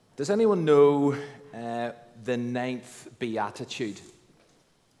Does anyone know the ninth beatitude,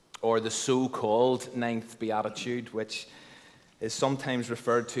 or the so-called ninth beatitude, which is sometimes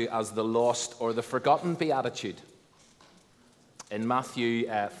referred to as the lost or the forgotten beatitude? In Matthew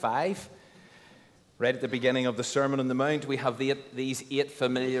 5, right at the beginning of the Sermon on the Mount, we have these 8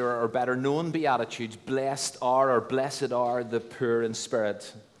 familiar or better known beatitudes. Blessed are, or blessed are the poor in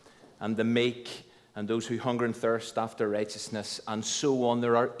spirit, and the meek, and those who hunger and thirst after righteousness, and so on.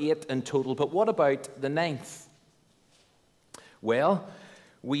 There are 8 in total. But what about the ninth? Well,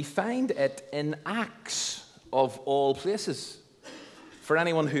 we find it in Acts, of all places. For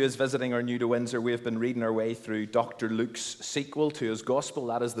anyone who is visiting or new to Windsor, we have been reading our way through Dr. Luke's sequel to his Gospel.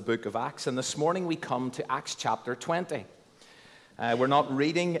 That is the book of Acts. And this morning we come to Acts chapter 20. We're not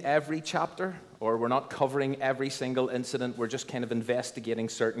reading every chapter, or we're not covering every single incident. We're just kind of investigating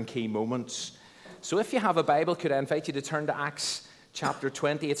certain key moments. So if you have a Bible, could I invite you to turn to Acts chapter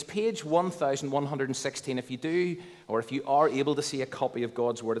 20. It's page 1116. If you do, or if you are able to see a copy of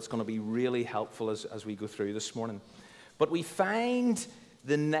God's Word, it's going to be really helpful as we go through this morning. But we find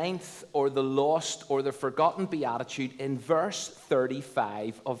the ninth, or the lost, or the forgotten beatitude in verse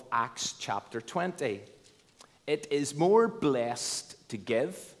 35 of Acts chapter 20. It is more blessed to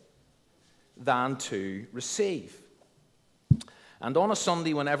give than to receive. And on a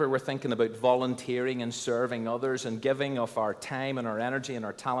Sunday, whenever we're thinking about volunteering and serving others and giving of our time and our energy and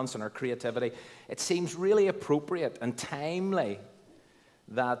our talents and our creativity, it seems really appropriate and timely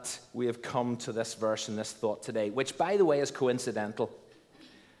that we have come to this verse and this thought today, which, by the way, is coincidental.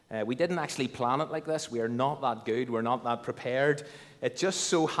 We didn't actually plan it like this. We are not that good. We're not that prepared. It just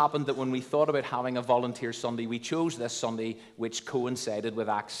so happened that when we thought about having a volunteer Sunday, we chose this Sunday, which coincided with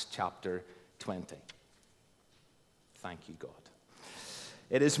Acts chapter 20. Thank you, God.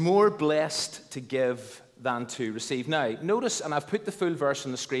 It is more blessed to give than to receive. Now, notice, and I've put the full verse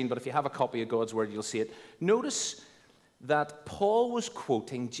on the screen, but if you have a copy of God's Word, you'll see it. Notice that Paul was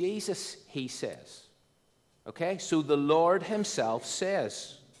quoting Jesus, he says. Okay? So the Lord himself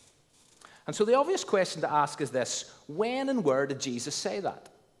says. And so the obvious question to ask is this: when and where did Jesus say that?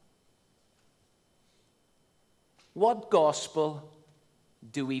 What gospel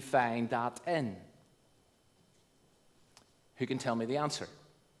do we find that in? Who can tell me the answer?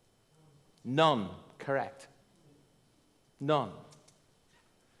 None. Correct. None.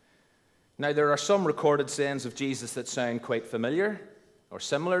 Now, there are some recorded sayings of Jesus that sound quite familiar or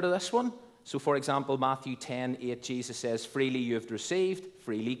similar to this one. So, for example, Matthew 10:8, Jesus says, freely you have received,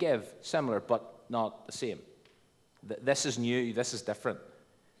 freely give. Similar, but not the same. This is new. This is different.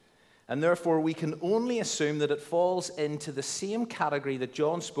 And therefore, we can only assume that it falls into the same category that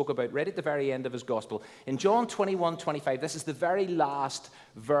John spoke about right at the very end of his gospel. In John 21:25, this is the very last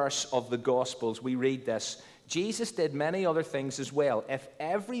verse of the Gospels. We read this: Jesus did many other things as well. If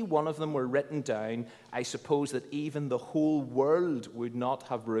every one of them were written down, I suppose that even the whole world would not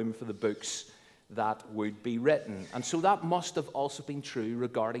have room for the books that would be written. And so that must have also been true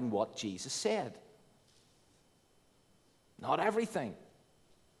regarding what Jesus said. Not everything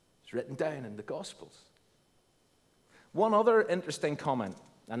written down in the Gospels. One other interesting comment,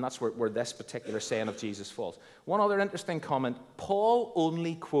 and that's where this particular saying of Jesus falls. One other interesting comment: Paul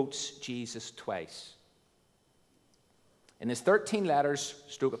only quotes Jesus twice. In his 13 letters,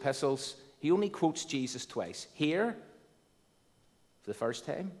 stroke epistles, he only quotes Jesus twice. Here, for the first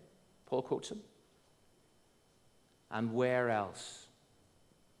time, Paul quotes him. And where else?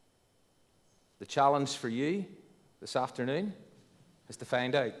 The challenge for you this afternoon is to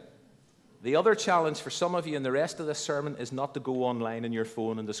find out. The other challenge for some of you in the rest of this sermon is not to go online on your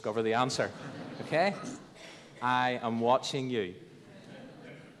phone and discover the answer. Okay? I am watching you.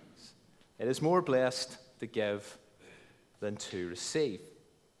 It is more blessed to give than to receive.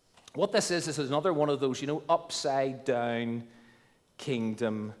 What this is another one of those, upside down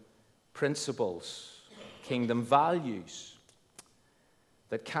kingdom principles, kingdom values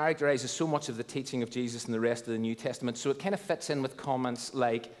that characterizes so much of the teaching of Jesus and the rest of the New Testament. So it kind of fits in with comments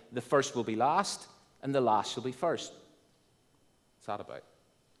like, the first will be last, and the last shall be first. What's that about?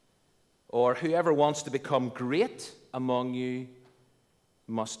 Or, whoever wants to become great among you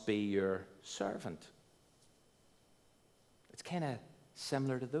must be your servant. It's kind of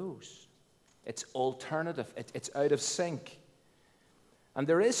similar to those. It's alternative. It's out of sync. And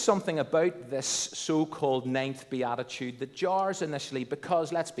there is something about this so-called ninth beatitude that jars initially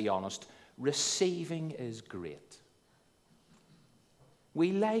because, let's be honest, receiving is great.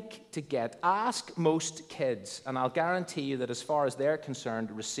 We like to ask most kids, and I'll guarantee you that as far as they're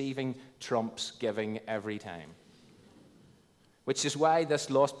concerned, receiving trumps giving every time. Which is why this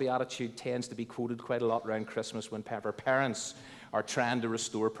lost beatitude tends to be quoted quite a lot around Christmas when parents are trying to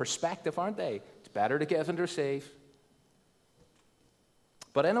restore perspective, aren't they? It's better to give and receive.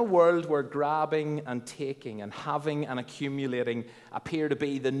 But in a world where grabbing and taking and having and accumulating appear to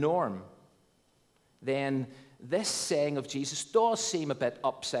be the norm, then this saying of Jesus does seem a bit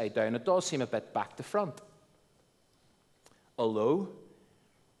upside down. It does seem a bit back to front. Although,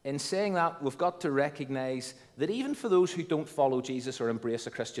 in saying that, we've got to recognize that even for those who don't follow Jesus or embrace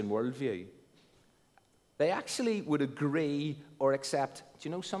a Christian worldview, they actually would agree or accept, do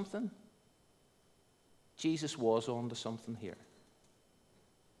you know something? Jesus was on to something here.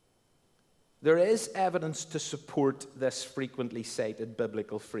 There is evidence to support this frequently cited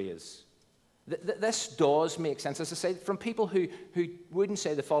biblical phrase. This does make sense. As I say, from people who wouldn't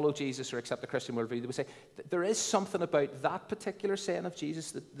say they follow Jesus or accept the Christian worldview, they would say there is something about that particular saying of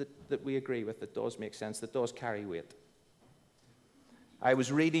Jesus that we agree with, that does make sense, that does carry weight. I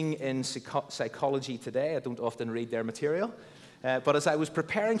was reading in Psychology Today. I don't often read their material. But as I was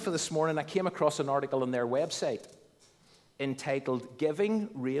preparing for this morning, I came across an article on their website entitled, "Giving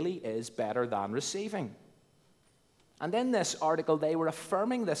Really Is Better Than Receiving." And in this article, they were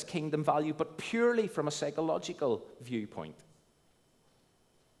affirming this kingdom value, but purely from a psychological viewpoint.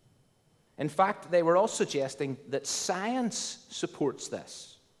 In fact, they were all suggesting that science supports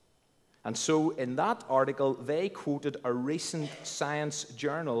this. And so in that article, they quoted a recent Science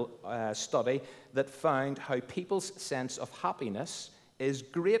Journal study that found how people's sense of happiness is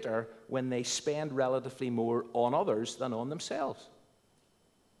greater when they spend relatively more on others than on themselves.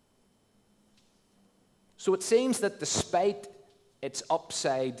 So it seems that despite its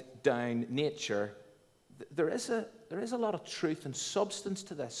upside-down nature, there is a lot of truth and substance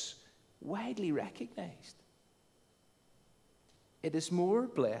to this, widely recognized. It is more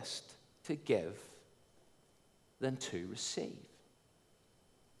blessed to give than to receive.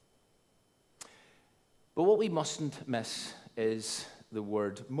 But what we mustn't miss is the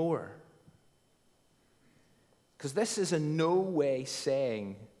word more. Because this is in no way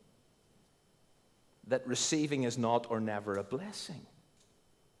saying that receiving is not or never a blessing.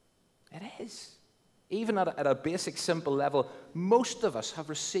 It is. Even at a basic, simple level, most of us have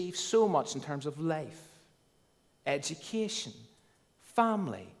received so much in terms of life, education,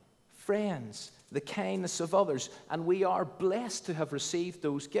 family, friends, the kindness of others, and we are blessed to have received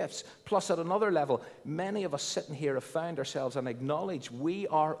those gifts. Plus, at another level, many of us sitting here have found ourselves and acknowledge we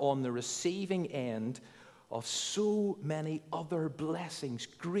are on the receiving end of so many other blessings: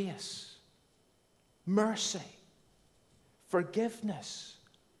 grace, mercy, forgiveness,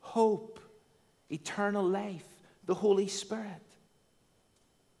 hope, eternal life, the Holy Spirit.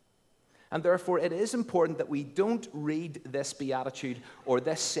 And therefore, it is important that we don't read this beatitude or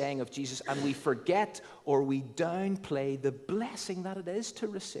this saying of Jesus and we forget or we downplay the blessing that it is to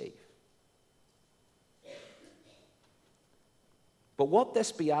receive. But what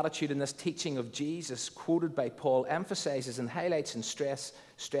this beatitude and this teaching of Jesus, quoted by Paul, emphasizes and highlights and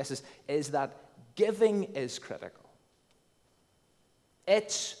stresses is that giving is critical.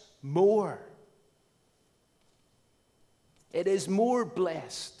 It's more. It is more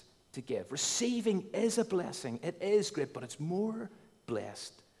blessed to give. Receiving is a blessing. It is great, but it's more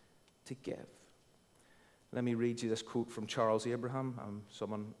blessed to give. Let me read you this quote from Charles Abraham.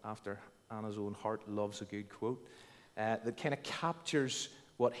 Someone after Anna's own heart loves a good quote that kind of captures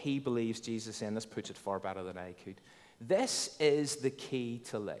what he believes Jesus is in. This puts it far better than I could. This is the key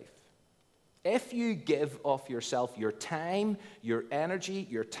to life. If you give of yourself, your time, your energy,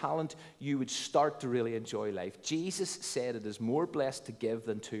 your talent, you would start to really enjoy life. Jesus said it is more blessed to give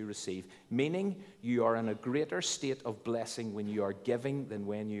than to receive, meaning you are in a greater state of blessing when you are giving than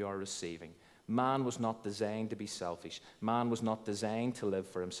when you are receiving. Man was not designed to be selfish. Man was not designed to live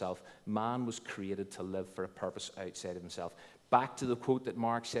for himself. Man was created to live for a purpose outside of himself. Back to the quote that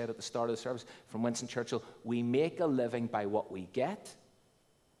Mark said at the start of the service from Winston Churchill, we make a living by what we get.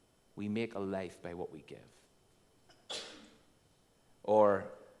 We make a life by what we give. Or,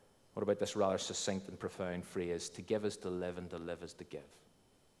 what about this rather succinct and profound phrase, to give is to live and to live is to give?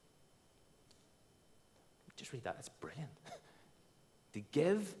 Just read that, it's brilliant. To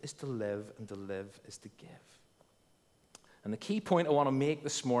give is to live and to live is to give. And the key point I want to make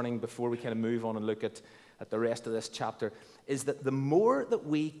this morning before we kind of move on and look at the rest of this chapter is that the more that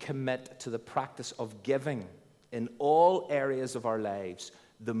we commit to the practice of giving in all areas of our lives,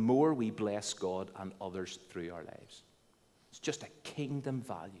 the more we bless God and others through our lives. It's just a kingdom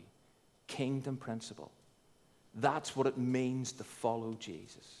value, kingdom principle. That's what it means to follow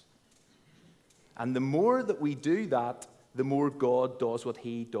Jesus. And the more that we do that, the more God does what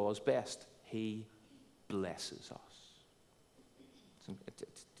he does best. He blesses us.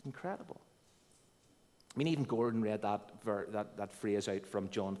 It's incredible. I mean, even Gordon read that phrase out from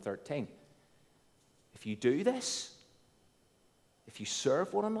John 13. If you do this, if you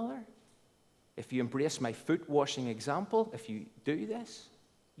serve one another, if you embrace my foot-washing example, if you do this,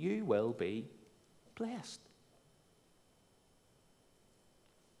 you will be blessed.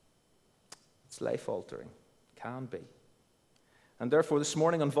 It's life-altering. Can be. And therefore, this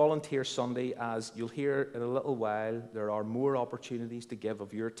morning on Volunteer Sunday, as you'll hear in a little while, there are more opportunities to give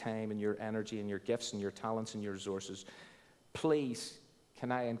of your time and your energy and your gifts and your talents and your resources. Please,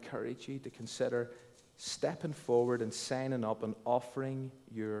 can I encourage you to consider stepping forward and signing up and offering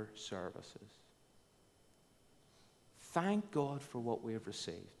your services. Thank God for what we have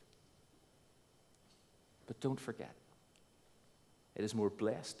received. But don't forget, it is more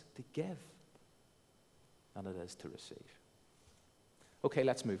blessed to give than it is to receive. Okay,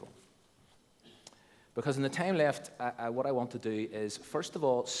 let's move on. Because in the time left, what I want to do is, first of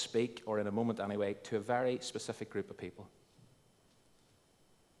all, speak, or in a moment anyway, to a very specific group of people.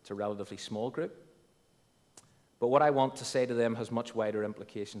 It's a relatively small group. But what I want to say to them has much wider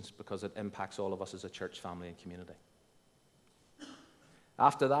implications because it impacts all of us as a church family and community.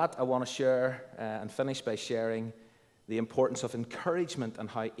 After that, I want to share and finish by sharing the importance of encouragement and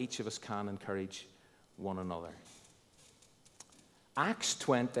how each of us can encourage one another. Acts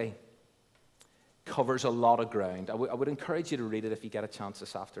 20 covers a lot of ground. I would encourage you to read it if you get a chance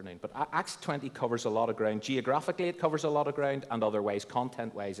this afternoon. But Acts 20 covers a lot of ground. Geographically, it covers a lot of ground, and otherwise,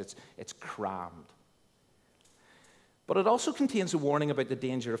 content-wise, it's crammed. But it also contains a warning about the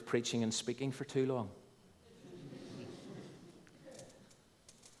danger of preaching and speaking for too long.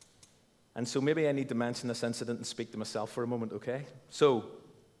 And so maybe I need to mention this incident and speak to myself for a moment, okay? So,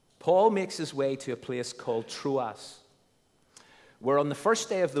 Paul makes his way to a place called Troas, where on the first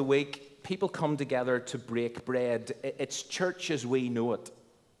day of the week, people come together to break bread. It's church as we know it.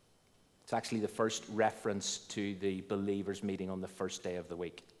 It's actually the first reference to the believers meeting on the first day of the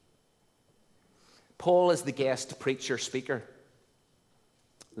week. Paul is the guest preacher speaker.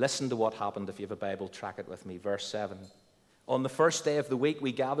 Listen to what happened. If you have a Bible, track it with me. Verse 7. On the first day of the week,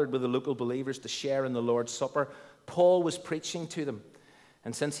 we gathered with the local believers to share in the Lord's Supper. Paul was preaching to them.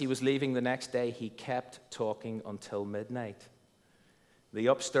 And since he was leaving the next day, he kept talking until midnight. The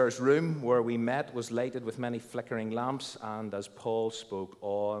upstairs room where we met was lighted with many flickering lamps, and as Paul spoke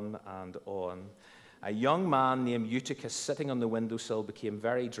on and on, a young man named Eutychus sitting on the windowsill became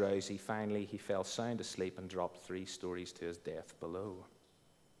very drowsy. Finally, he fell sound asleep and dropped 3 stories to his death below.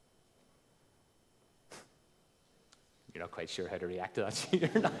 You're not quite sure how to react to that,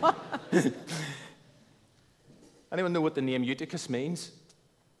 you're not. Anyone know what the name Eutychus means?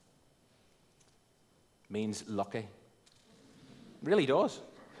 It means lucky. It really does.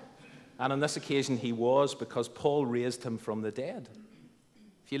 And on this occasion he was, because Paul raised him from the dead.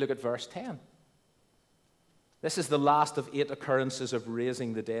 If you look at verse 10. This is the last of 8 occurrences of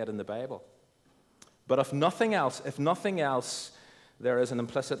raising the dead in the Bible. But if nothing else, there is an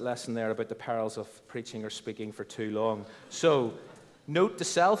implicit lesson there about the perils of preaching or speaking for too long. So, note to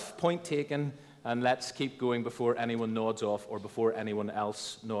self, point taken, and let's keep going before anyone nods off or before anyone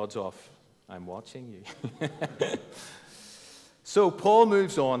else nods off. I'm watching you. So, Paul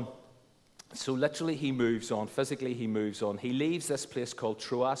moves on. So, literally, he moves on. Physically, he moves on. He leaves this place called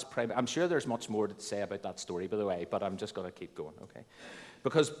Troas. I'm sure there's much more to say about that story, by the way, but I'm just going to keep going, okay?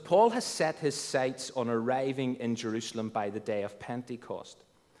 Because Paul has set his sights on arriving in Jerusalem by the day of Pentecost.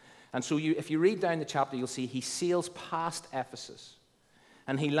 And so if you read down the chapter, you'll see he sails past Ephesus.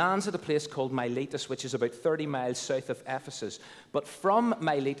 And he lands at a place called Miletus, which is about 30 miles south of Ephesus. But from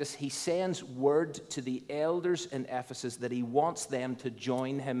Miletus, he sends word to the elders in Ephesus that he wants them to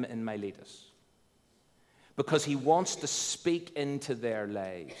join him in Miletus, because he wants to speak into their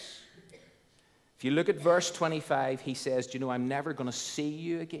lives. If you look at verse 25, he says, do you know, I'm never going to see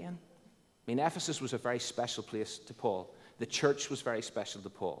you again. I mean, Ephesus was a very special place to Paul. The church was very special to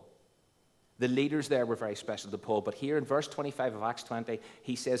Paul. The leaders there were very special to Paul. But here in verse 25 of Acts 20,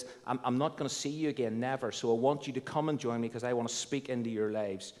 he says, I'm not going to see you again, never. So I want you to come and join me because I want to speak into your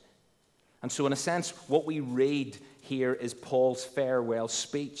lives. And so in a sense, what we read here is Paul's farewell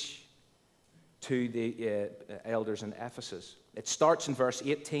speech to the elders in Ephesus. It starts in verse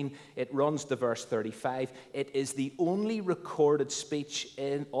 18. It runs to verse 35. It is the only recorded speech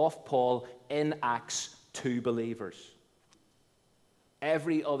of Paul in Acts to believers.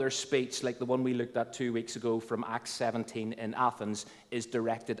 Every other speech, like the one we looked at 2 weeks ago from Acts 17 in Athens, is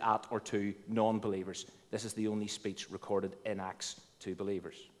directed at or to non-believers. This is the only speech recorded in Acts to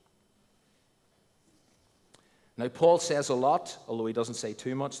believers. Now, Paul says a lot, although he doesn't say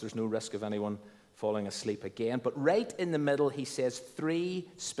too much. There's no risk of anyone falling asleep again. But right in the middle, he says 3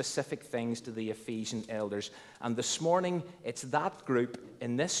 specific things to the Ephesian elders. And this morning, it's that group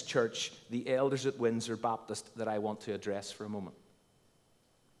in this church, the elders at Windsor Baptist, that I want to address for a moment.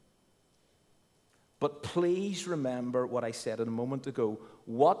 But please remember what I said a moment ago.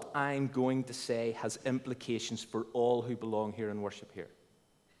 What I'm going to say has implications for all who belong here and worship here.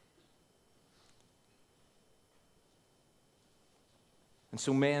 And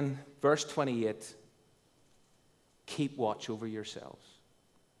so, men, verse 28, keep watch over yourselves.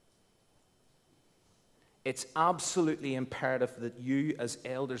 It's absolutely imperative that you, as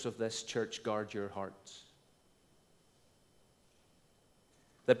elders of this church, guard your hearts.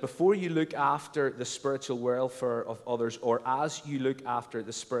 That before you look after the spiritual welfare of others, or as you look after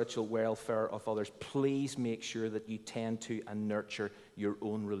the spiritual welfare of others, please make sure that you tend to and nurture your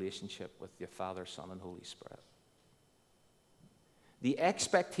own relationship with your Father, Son, and Holy Spirit. The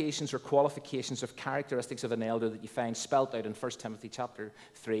expectations or qualifications of characteristics of an elder that you find spelt out in 1 Timothy chapter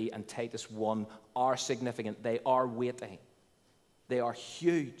 3 and Titus 1 are significant. They are weighty. They are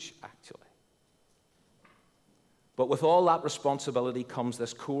huge, actually. But with all that responsibility comes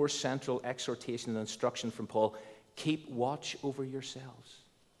this core central exhortation and instruction from Paul. Keep watch over yourselves.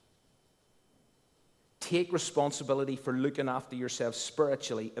 Take responsibility for looking after yourselves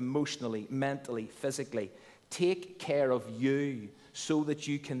spiritually, emotionally, mentally, physically. Take care of you so that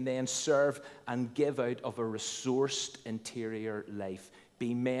you can then serve and give out of a resourced interior life.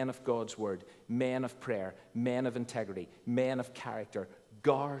 Be men of God's word, men of prayer, men of integrity, men of character.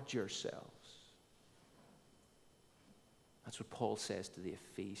 Guard yourselves. That's what Paul says to the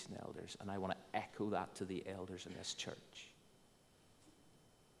Ephesian elders, and I want to echo that to the elders in this church.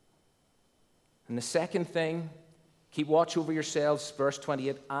 And the second thing, keep watch over yourselves, verse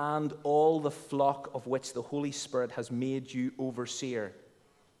 28, and all the flock of which the Holy Spirit has made you overseer.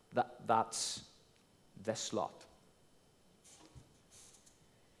 That's this lot.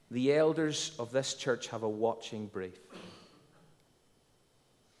 The elders of this church have a watching brief.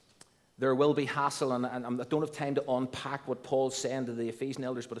 There will be hassle, and I don't have time to unpack what Paul's saying to the Ephesian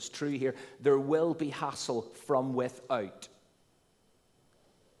elders, but it's true here. There will be hassle from without.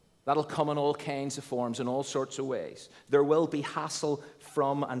 That'll come in all kinds of forms, in all sorts of ways. There will be hassle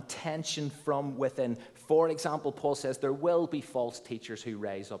from and tension from within. For example, Paul says there will be false teachers who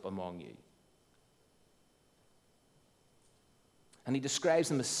rise up among you. And he describes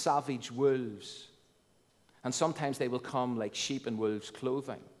them as savage wolves. And sometimes they will come like sheep in wolves'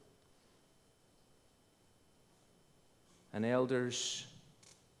 clothing. And elders,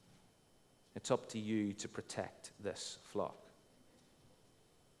 it's up to you to protect this flock.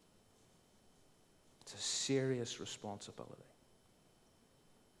 It's a serious responsibility.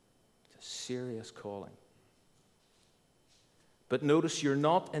 It's a serious calling. But notice you're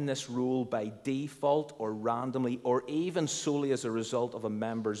not in this role by default or randomly or even solely as a result of a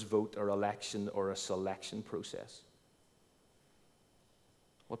member's vote or election or a selection process.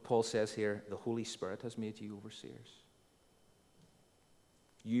 What Paul says here, the Holy Spirit has made you overseers.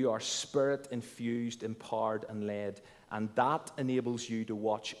 You are spirit-infused, empowered, and led, and that enables you to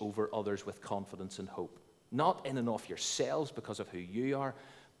watch over others with confidence and hope. Not in and of yourselves because of who you are,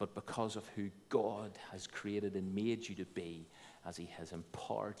 but because of who God has created and made you to be as he has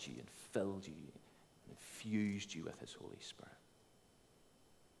empowered you and filled you and infused you with his Holy Spirit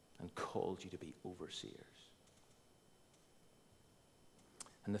and called you to be overseers.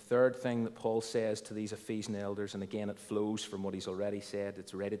 And the third thing that Paul says to these Ephesian elders, and again it flows from what he's already said,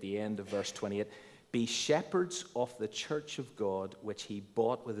 it's right at the end of verse 28, be shepherds of the church of God, which he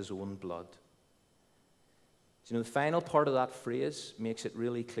bought with his own blood. So, the final part of that phrase makes it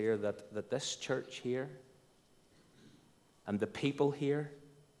really clear that this church here and the people here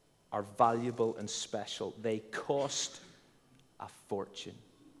are valuable and special. They cost a fortune.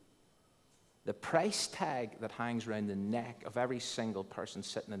 The price tag that hangs around the neck of every single person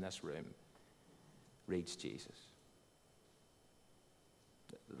sitting in this room reads Jesus.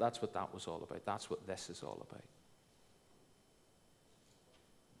 That's what that was all about. That's what this is all about.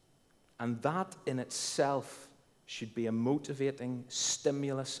 And that in itself should be a motivating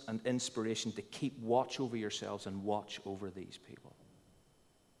stimulus and inspiration to keep watch over yourselves and watch over these people.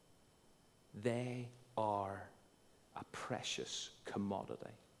 They are a precious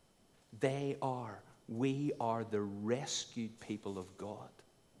commodity. We are the rescued people of God.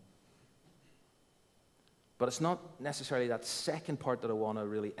 But it's not necessarily that second part that I want to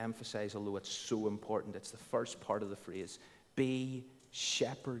really emphasize, although it's so important. It's the first part of the phrase, be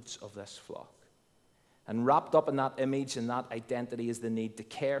shepherds of this flock. And wrapped up in that image and that identity is the need to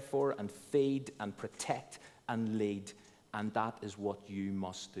care for and feed and protect and lead. And that is what you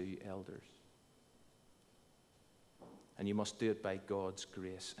must do, elders. And you must do it by God's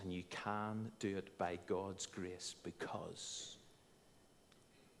grace. And you can do it by God's grace because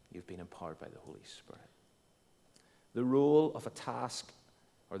you've been empowered by the Holy Spirit. The role of a task,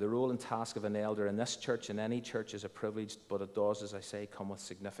 or the role and task of an elder in this church, in any church, is a privilege, but it does, as I say, come with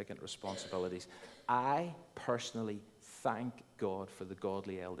significant responsibilities. I personally thank God for the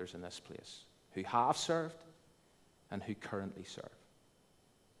godly elders in this place who have served and who currently serve.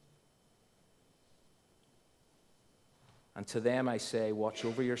 And to them I say, watch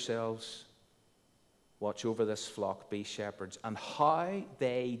over yourselves, watch over this flock, be shepherds. And how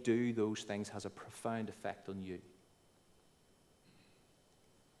they do those things has a profound effect on you.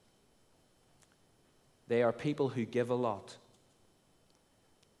 They are people who give a lot.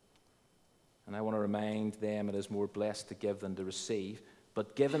 And I want to remind them it is more blessed to give than to receive.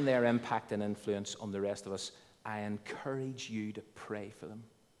 But given their impact and influence on the rest of us, I encourage you to pray for them.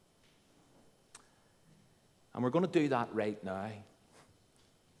 And we're going to do that right now.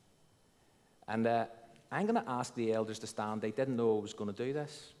 And I'm going to ask the elders to stand. They didn't know I was going to do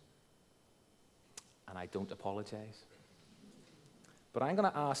this. And I don't apologize. But I'm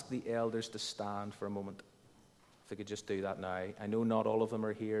going to ask the elders to stand for a moment. If they could just do that now. I know not all of them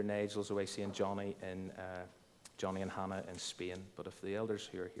are here. Nigel's away seeing Johnny and Hannah in Spain. But if the elders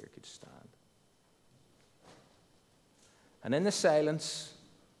who are here could stand. And in the silence,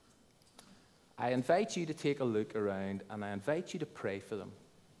 I invite you to take a look around and I invite you to pray for them.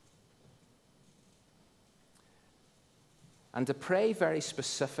 And to pray very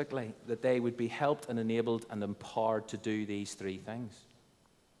specifically that they would be helped and enabled and empowered to do these three things.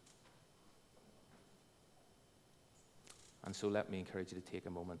 And so let me encourage you to take a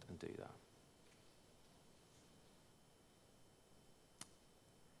moment and do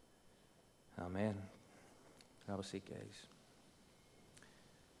that. Amen. Have a seat, guys.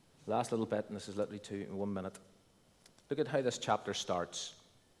 Last little bit, and this is literally 1 minute. Look at how this chapter starts.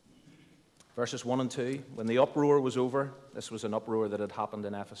 Verses 1 and 2, when the uproar was over, this was an uproar that had happened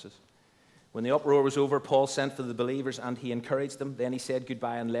in Ephesus. When the uproar was over, Paul sent for the believers and he encouraged them. Then he said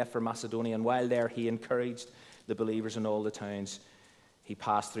goodbye and left for Macedonia. And while there, he encouraged the believers in all the towns he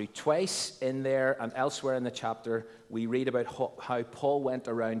passed through. Twice in there and elsewhere in the chapter, we read about how Paul went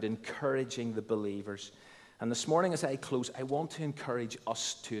around encouraging the believers. And this morning as I close, I want to encourage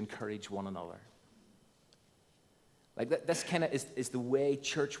us to encourage one another. Like this kind of is the way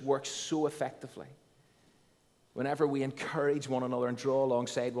church works so effectively. Whenever we encourage one another and draw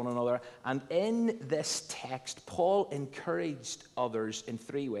alongside one another. And in this text, Paul encouraged others in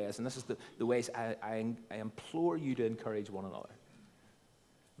three ways. And this is the ways I implore you to encourage one another.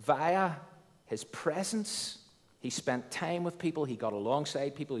 Via his presence, he spent time with people. He got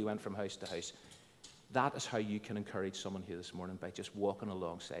alongside people. He went from house to house. That is how you can encourage someone here this morning, by just walking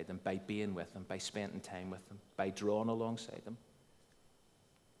alongside them, by being with them, by spending time with them, by drawing alongside them.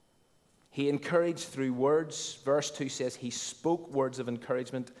 He encouraged through words. Verse 2 says he spoke words of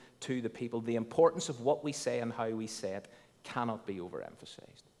encouragement to the people. The importance of what we say and how we say it cannot be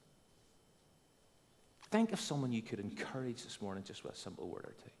overemphasized. Think of someone you could encourage this morning just with a simple word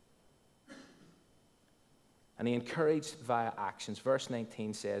or two. And he encouraged via actions. Verse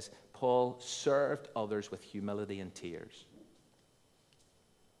 19 says, Paul served others with humility and tears.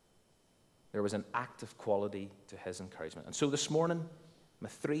 There was an active quality to his encouragement. And so this morning, my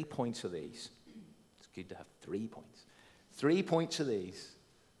 3 points of these. It's good to have 3 points. 3 points of these.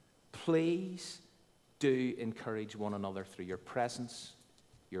 Please do encourage one another through your presence,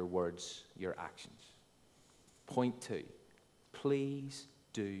 your words, your actions. Point 2. Please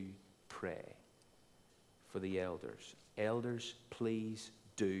do pray for the elders. Elders, please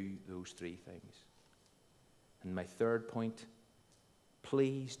do those 3 things. And my 3rd point,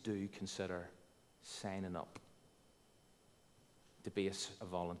 please do consider signing up to be a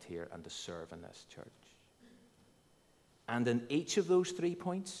volunteer and to serve in this church. And in each of those 3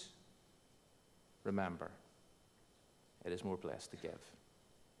 points, remember, it is more blessed to give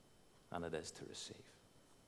than it is to receive.